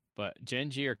 But Gen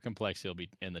G or Complexity will be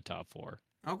in the top 4.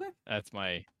 Okay. That's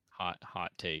my hot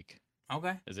take.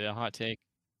 Okay. Is it a hot take?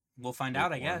 We'll find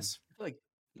out, I guess. I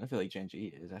feel like Gen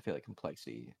G is. I feel like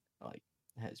Complexity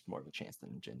has more of a chance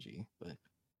than Gen G, but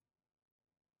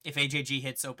if AJG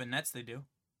hits open nets, they do.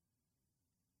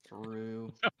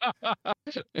 True.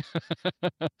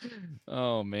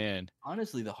 Oh man.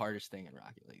 Honestly, the hardest thing in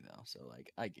Rocket League though, so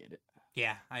I get it.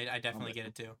 Yeah, I definitely get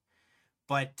it too.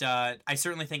 But I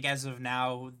certainly think as of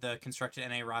now, the constructed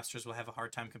NA rosters will have a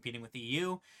hard time competing with the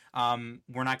EU.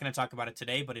 We're not going to talk about it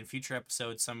today, but in future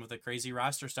episodes, some of the crazy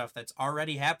roster stuff that's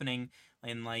already happening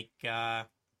in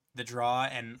the draw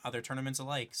and other tournaments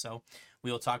alike. So we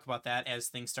will talk about that as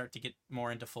things start to get more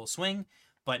into full swing.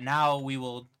 But now we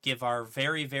will give our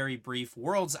very, very brief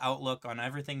Worlds outlook on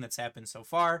everything that's happened so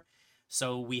far.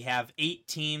 So we have 8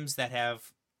 teams that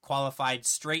have qualified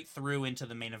straight through into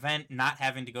the main event, not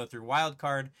having to go through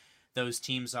wildcard. Those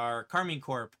teams are Karmine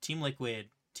Corp, Team Liquid,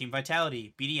 Team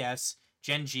Vitality, BDS,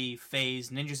 Gen G,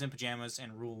 FaZe, Ninjas in Pajamas,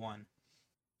 and Rule 1.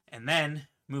 And then,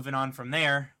 moving on from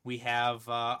there, we have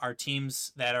our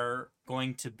teams that are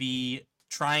going to be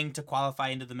trying to qualify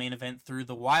into the main event through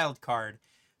the wildcard.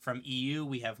 From EU,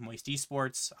 we have Moist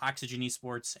Esports, Oxygen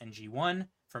Esports, and G1.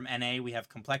 From NA, we have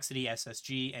Complexity,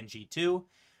 SSG, and G2.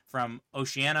 From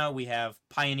Oceania, we have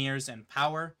Pioneers and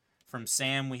Power. From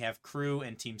SAM, we have Crew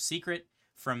and Team Secret.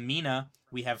 From MENA,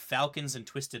 we have Falcons and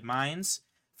Twisted Minds.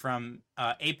 From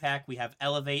APAC, we have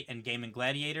Elevate and Gaming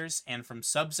Gladiators. And from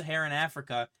Sub-Saharan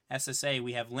Africa, SSA,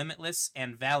 we have Limitless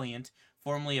and Valiant,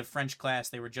 formerly of French Class.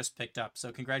 They were just picked up.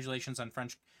 So congratulations to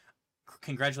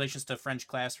French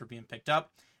Class for being picked up.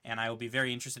 And I will be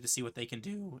very interested to see what they can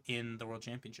do in the World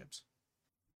Championships.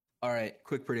 All right,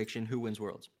 quick prediction. Who wins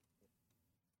Worlds?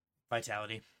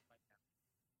 Vitality.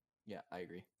 Yeah, I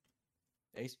agree.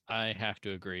 Ace? I have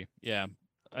to agree. Yeah.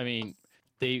 I mean,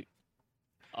 I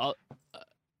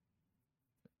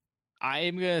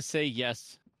am going to say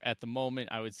yes. At the moment,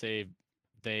 I would say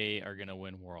they are going to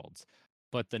win Worlds.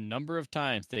 But the number of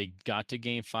times they got to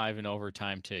Game 5 in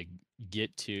overtime to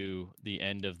get to the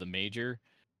end of the major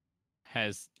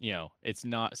has, it's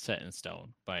not set in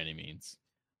stone by any means.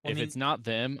 Well, if it's not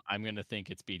them, I'm going to think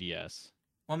it's BDS.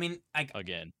 Well, I mean,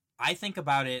 again. I think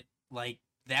about it like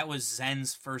that was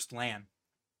Zen's first LAN.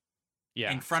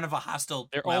 Yeah, in front of a hostile.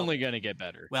 they're well, only going to get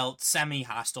better. well,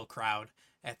 semi-hostile crowd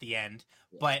at the end.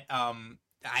 But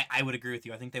I would agree with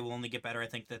you. I think they will only get better. I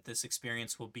think that this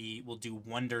experience will do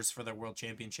wonders for their world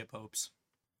championship hopes.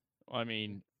 I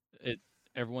mean,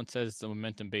 everyone says it's a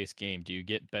momentum-based game. Do you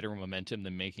get better momentum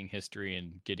than making history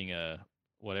and getting a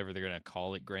whatever they're going to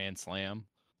call it, Grand Slam?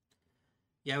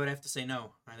 Yeah, I would have to say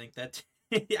no. I think that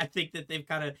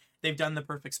they've done the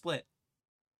perfect split.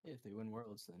 Yeah, if they win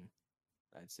Worlds, then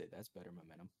I'd say that's better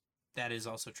momentum. That is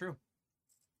also true.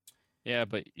 Yeah,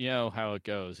 but you know how it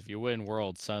goes. If you win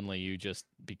Worlds, suddenly you just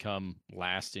become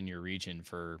last in your region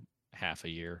for half a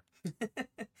year.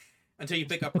 Until you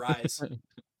pick up Rise.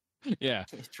 Yeah.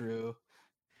 It's true.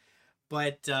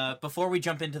 But before we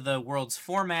jump into the Worlds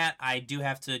format, I do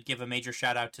have to give a major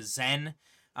shout out to Zen,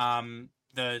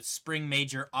 the Spring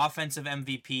Major offensive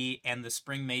MVP and the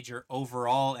Spring Major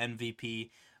overall MVP,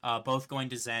 both going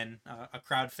to Zen, a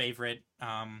crowd favorite.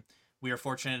 We are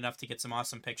fortunate enough to get some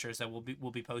awesome pictures that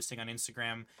we'll be posting on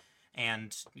Instagram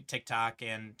and TikTok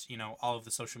and all of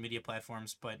the social media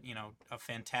platforms. But a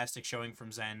fantastic showing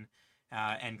from Zen,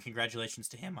 and congratulations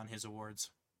to him on his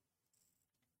awards.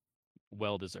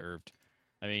 Well deserved.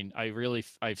 I mean,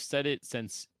 I've said it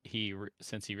since he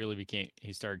really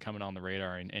he started coming on the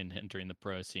radar and entering the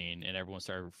pro scene, and everyone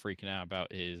started freaking out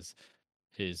about his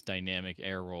dynamic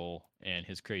air roll and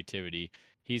his creativity.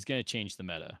 He's going to change the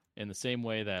meta in the same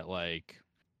way that like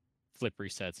flip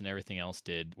resets and everything else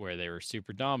did, where they were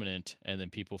super dominant and then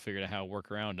people figured out how to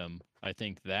work around them. I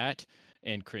think that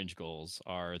and cringe goals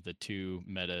are the two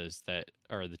metas that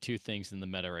are the two things in the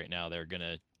meta right now that are going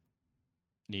to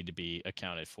need to be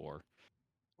accounted for.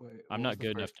 Wait, I'm not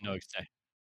good enough to know one? exactly.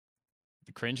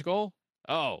 The cringe goal?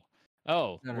 Oh,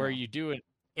 No, where no. you do it.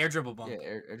 Air dribble bump. Yeah,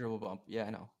 air dribble bump. Yeah, I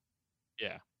know.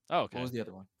 Yeah. Oh, okay. What was the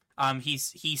other one? He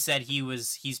said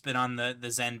he's been on the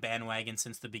Zen bandwagon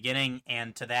since the beginning,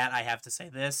 and to that I have to say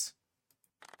this: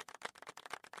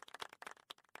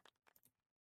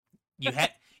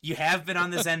 you have been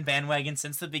on the Zen bandwagon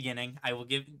since the beginning. I will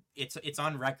give it's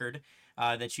on record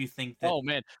that you think that. Oh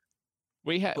man,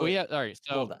 we have all right.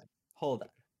 So Hold on.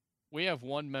 we have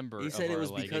one member He of said it our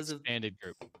was like because of- expanded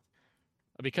group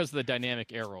because of the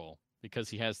dynamic air roll, because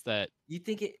he has that. You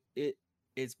think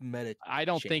it's meta? I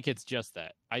don't change. think it's just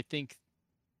that. I think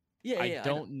Yeah, I yeah.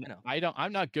 don't. I know.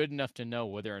 I'm not good enough to know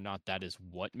whether or not that is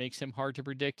what makes him hard to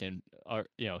predict, and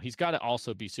he's got to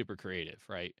also be super creative,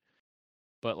 right?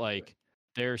 But like,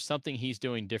 there's something he's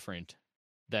doing different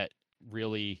that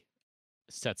really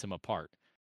sets him apart.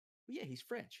 Yeah, he's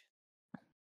French.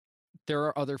 There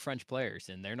are other French players,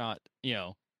 and they're not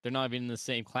even in the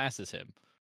same class as him.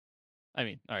 I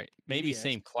mean, all right, maybe BDS,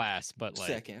 same class, but like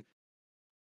second.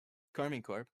 Carmine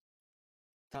Corp.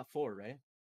 Top 4, right?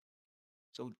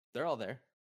 So they're all there.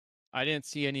 I didn't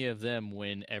see any of them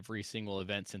win every single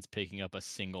event since picking up a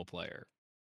single player.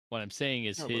 What I'm saying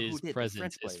is No, but who his did? The presence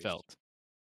French is players. felt.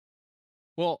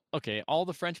 Well, okay, all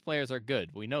the French players are good.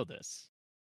 We know this.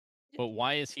 Yeah. But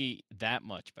why is he that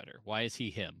much better? Why is he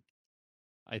him?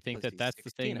 I think 'Cause he's that's the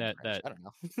 16 thing and that French. I don't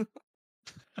know.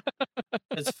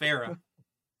 It's Farah,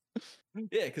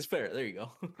 Yeah, because fair. There you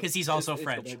go. because he's also It's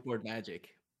French. the whiteboard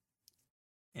magic.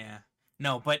 Yeah.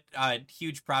 No, but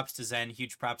huge props to Zen,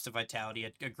 huge props to Vitality.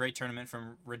 A great tournament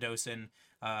from Radosin,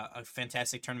 a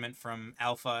fantastic tournament from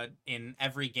Alpha in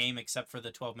every game except for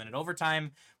the 12-minute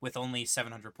overtime with only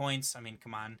 700 points. I mean,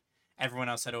 come on. Everyone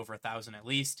else had over 1,000 at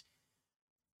least.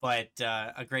 But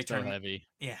a great so tournament. heavy.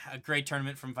 Yeah, a great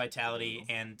tournament from Vitality,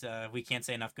 and we can't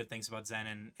say enough good things about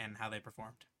Zen and how they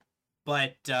performed.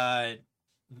 But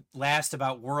last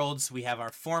about Worlds, we have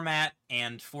our format,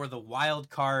 and for the wild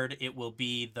card, it will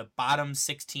be the bottom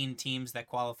 16 teams that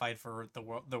qualified for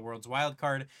the Worlds wild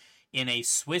card in a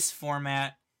Swiss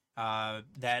format.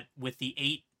 That with the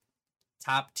 8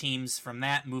 top teams from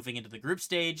that moving into the group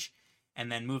stage,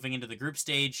 and then moving into the group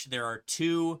stage, there are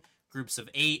 2 groups of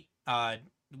 8.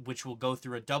 Which will go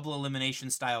through a double elimination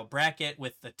style bracket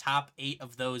with the top 8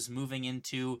 of those moving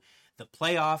into the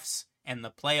playoffs, and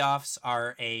the playoffs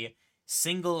are a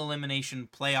single elimination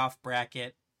playoff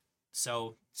bracket.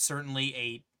 So certainly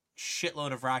a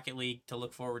shitload of Rocket League to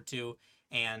look forward to,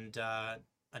 and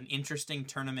an interesting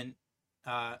tournament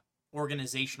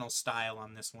organizational style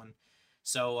on this one.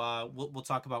 So we'll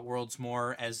talk about Worlds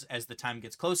more as the time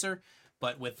gets closer.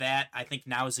 But with that, I think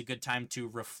now is a good time to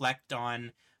reflect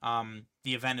on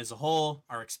the event as a whole,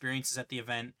 our experiences at the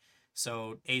event.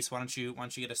 So Ace, why don't you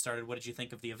get us started? What did you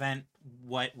think of the event?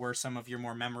 What were some of your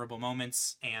more memorable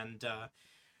moments? And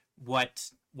what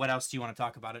else do you want to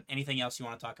talk about? Anything else you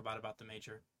want to talk about the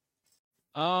major?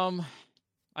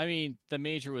 I mean, the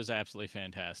major was absolutely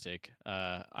fantastic.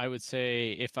 I would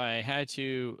say if I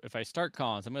start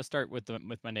Collins, I'm going to start with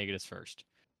my negatives first.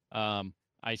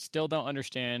 I still don't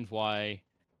understand why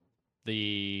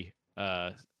the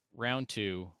round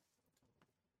 2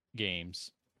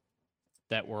 games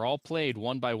that were all played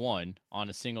one by one on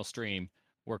a single stream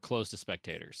were closed to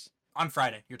spectators. On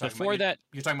Friday, you're talking Before about that,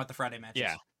 you're talking about the Friday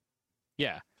matches.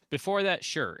 yeah. Before that,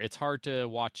 sure, it's hard to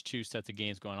watch 2 sets of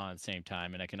games going on at the same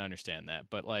time, and I can understand that.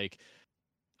 But like,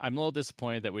 I'm a little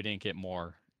disappointed that we didn't get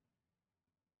more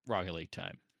Rocket League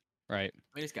time, right? I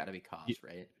mean, it's got to be cost,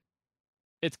 right?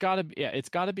 It's gotta be, yeah, it's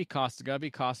gotta be cost. It's gotta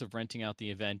be cost of renting out the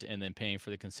event and then paying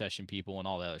for the concession people and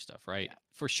all that other stuff, right? Yeah.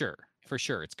 For sure.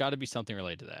 It's gotta be something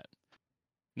related to that.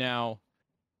 Now,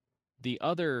 the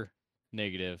other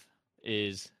negative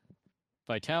is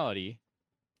Vitality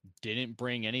didn't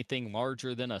bring anything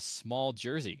larger than a small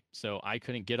jersey, so I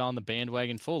couldn't get on the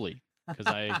bandwagon fully because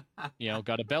I,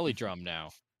 got a belly drum now,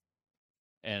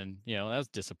 and that was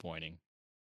disappointing.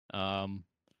 Let's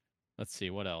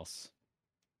see what else.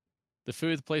 The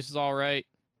food, the place was all right.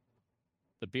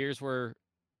 The beers were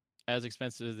as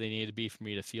expensive as they needed to be for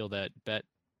me to feel that bet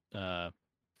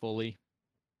fully.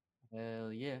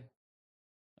 Hell yeah.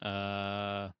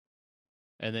 And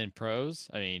then pros.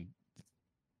 I mean,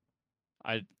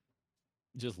 I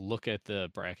just look at the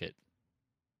bracket.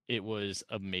 It was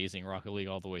amazing Rocket League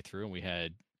all the way through, and we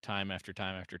had time after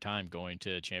time after time going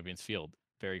to Champions Field.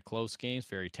 Very close games,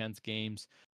 very tense games.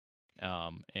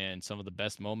 And some of the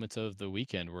best moments of the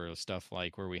weekend were stuff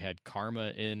like where we had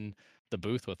Karma in the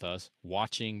booth with us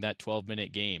watching that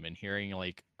 12-minute game and hearing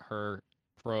like her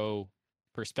pro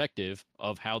perspective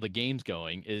of how the game's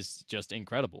going is just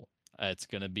incredible. It's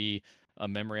going to be a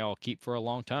memory I'll keep for a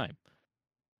long time.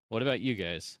 What about you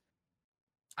guys?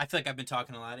 I feel like I've been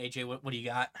talking a lot. AJ, what do you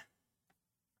got?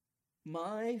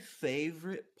 My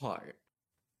favorite part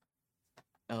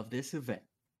of this event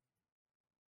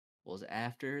was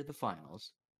after the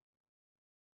finals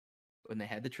when they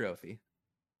had the trophy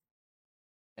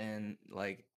and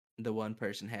like the one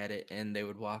person had it and they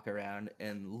would walk around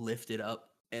and lift it up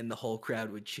and the whole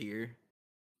crowd would cheer.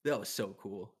 That was so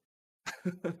cool.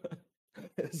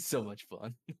 It was so much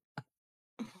fun.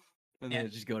 And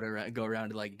then just go around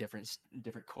to like different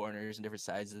corners and different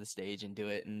sides of the stage and do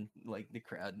it, and like the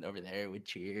crowd over there would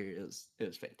cheer. It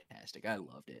was fantastic. I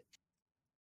loved it.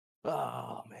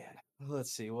 Oh man.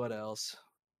 Let's see what else.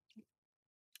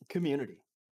 Community.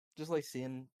 Just like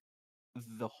seeing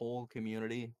the whole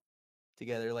community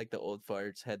together, like the old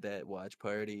farts had that watch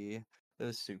party. It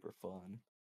was super fun.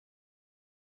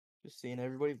 Just seeing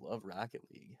everybody love Rocket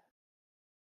League.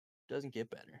 Doesn't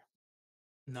get better.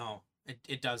 No,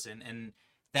 it doesn't. And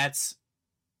that's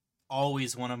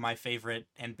always one of my favorite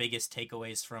and biggest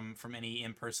takeaways from any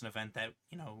in-person event that,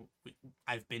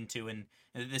 I've been to, and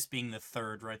this being the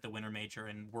third, right, the Winter Major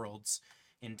and Worlds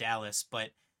in Dallas.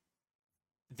 But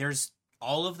there's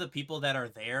all of the people that are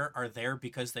there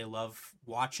because they love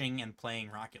watching and playing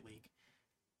Rocket League.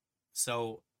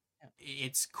 So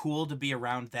it's cool to be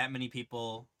around that many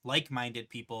people, like-minded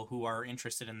people who are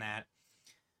interested in that.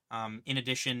 In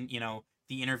addition,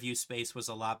 the interview space was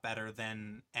a lot better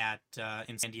than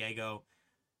in San Diego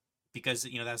because,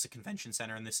 that was a convention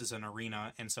center and this is an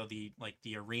arena. And so the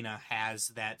arena has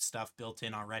that stuff built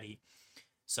in already.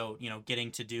 So,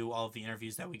 getting to do all of the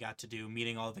interviews that we got to do,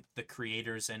 meeting all the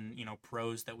creators and,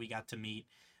 pros that we got to meet.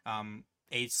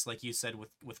 Ace, like you said,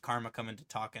 with Karma coming to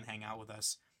talk and hang out with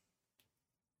us.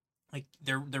 Like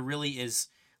there really is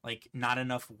like not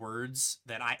enough words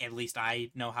that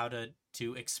I know how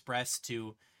to express,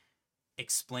 to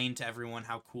explain to everyone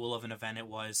how cool of an event it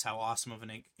was, how awesome of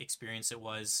an experience it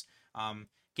was.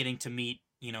 Getting to meet,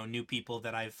 new people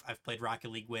that I've played Rocket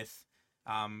League with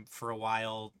for a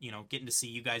while, getting to see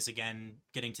you guys again,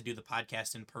 getting to do the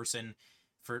podcast in person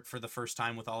for the first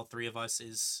time with all three of us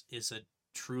is a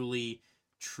truly,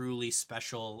 truly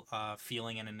special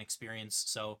feeling and an experience.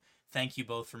 So thank you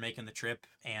both for making the trip,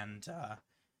 and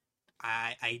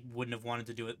I wouldn't have wanted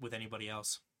to do it with anybody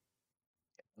else.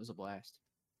 It was a blast.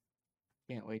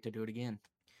 Can't wait to do it again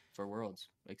for Worlds,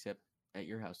 except at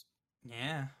your house.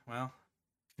 Yeah, well,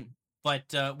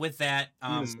 but with that,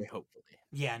 hopefully.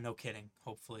 Yeah, no kidding.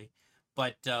 Hopefully.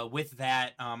 But with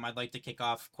that, I'd like to kick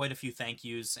off quite a few thank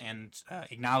yous and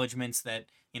acknowledgements that,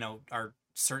 are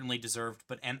certainly deserved.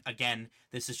 But again,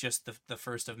 this is just the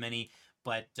first of many.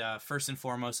 But first and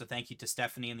foremost, a thank you to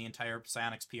Stephanie and the entire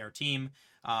Psyonix PR team,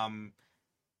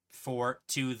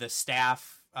 to the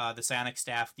staff, the Psyonix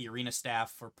staff, the arena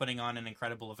staff for putting on an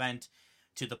incredible event,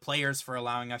 to the players for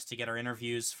allowing us to get our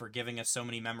interviews, for giving us so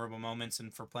many memorable moments,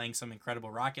 and for playing some incredible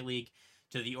Rocket League,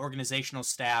 to the organizational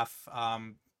staff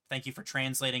thank you for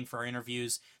translating for our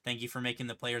interviews. Thank you for making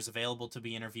the players available to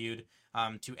be interviewed.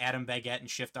 To Adam Baguette and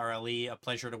Shift RLE, a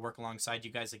pleasure to work alongside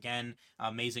you guys again.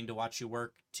 Amazing to watch you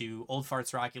work. To Old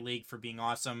Farts Rocket League for being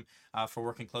awesome, for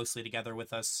working closely together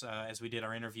with us as we did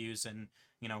our interviews and,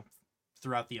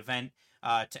 throughout the event.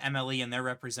 To MLE and their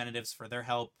representatives for their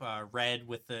help. Red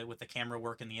with the camera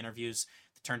work and the interviews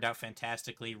turned out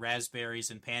fantastically. Raspberries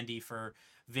and Pandy for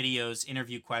videos,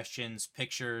 interview questions,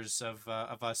 pictures of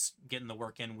us getting the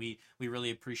work in. We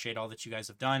really appreciate all that you guys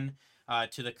have done.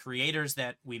 To the creators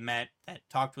that we met, that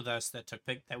talked with us, that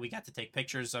we got to take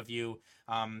pictures of you.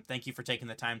 Thank you for taking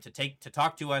the time to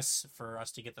talk to us, for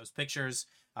us to get those pictures,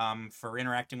 for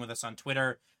interacting with us on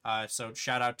Twitter. So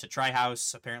shout out to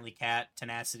Tryhouse, apparently Cat,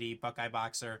 Tenacity, Buckeye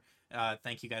Boxer.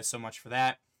 Thank you guys so much for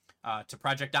that. To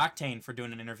Project Octane for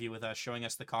doing an interview with us, showing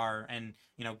us the car, and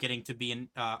getting to be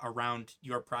around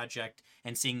your project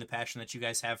and seeing the passion that you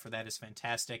guys have for that is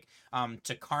fantastic.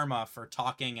 To Karma for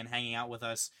talking and hanging out with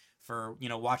us, for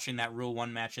watching that Rule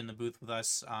 1 match in the booth with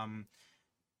us.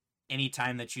 Any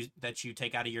time that you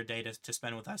take out of your day to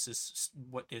spend with us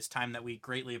is time that we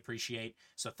greatly appreciate.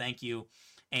 So thank you.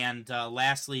 And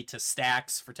lastly, to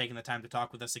Stacks for taking the time to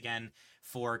talk with us again,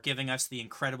 for giving us the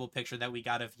incredible picture that we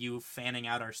got of you fanning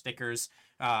out our stickers,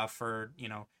 for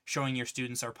showing your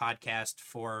students our podcast,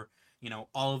 for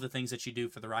all of the things that you do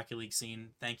for the Rocket League scene.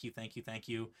 Thank you, thank you, thank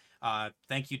you.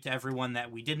 Thank you to everyone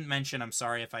that we didn't mention. I'm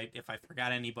sorry if I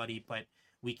forgot anybody, but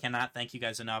we cannot thank you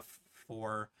guys enough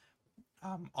for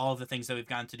all of the things that we've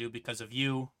gotten to do because of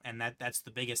you, and that's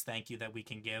the biggest thank you that we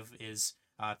can give is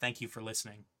thank you for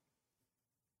listening.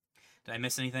 Did I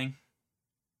miss anything?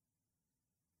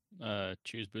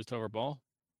 Choose boost over ball.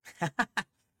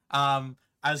 I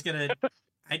was gonna.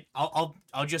 I'll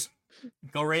just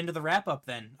go right into the wrap up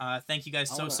then. Thank you guys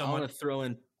so much. I want to throw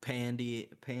in Pandy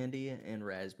and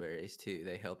Raspberries too.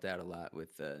 They helped out a lot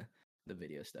with the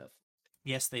video stuff.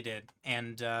 Yes, they did,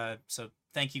 and so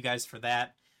thank you guys for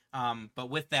that.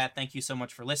 But with that, thank you so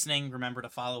much for listening. Remember to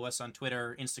follow us on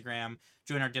Twitter, Instagram,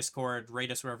 join our Discord, rate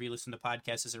us wherever you listen to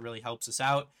podcasts, as it really helps us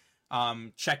out.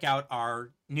 Check out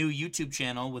our new YouTube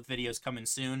channel with videos coming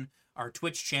soon. Our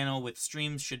Twitch channel with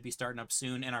streams should be starting up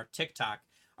soon, and our TikTok.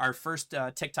 Our first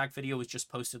TikTok video was just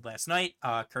posted last night,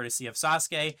 courtesy of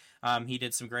Sasuke. He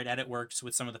did some great edit works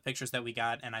with some of the pictures that we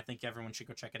got, and I think everyone should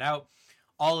go check it out.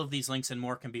 All of these links and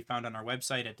more can be found on our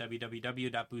website at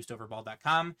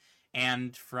www.boostoverball.com.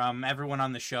 And from everyone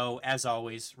on the show, as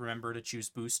always, remember to choose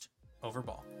Boost over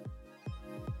Ball.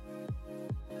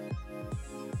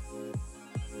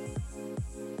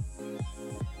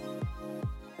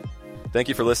 Thank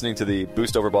you for listening to the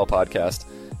Boost Over Ball podcast.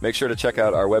 Make sure to check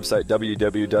out our website,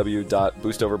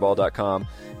 www.boostoverball.com,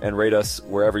 and rate us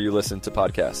wherever you listen to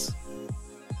podcasts.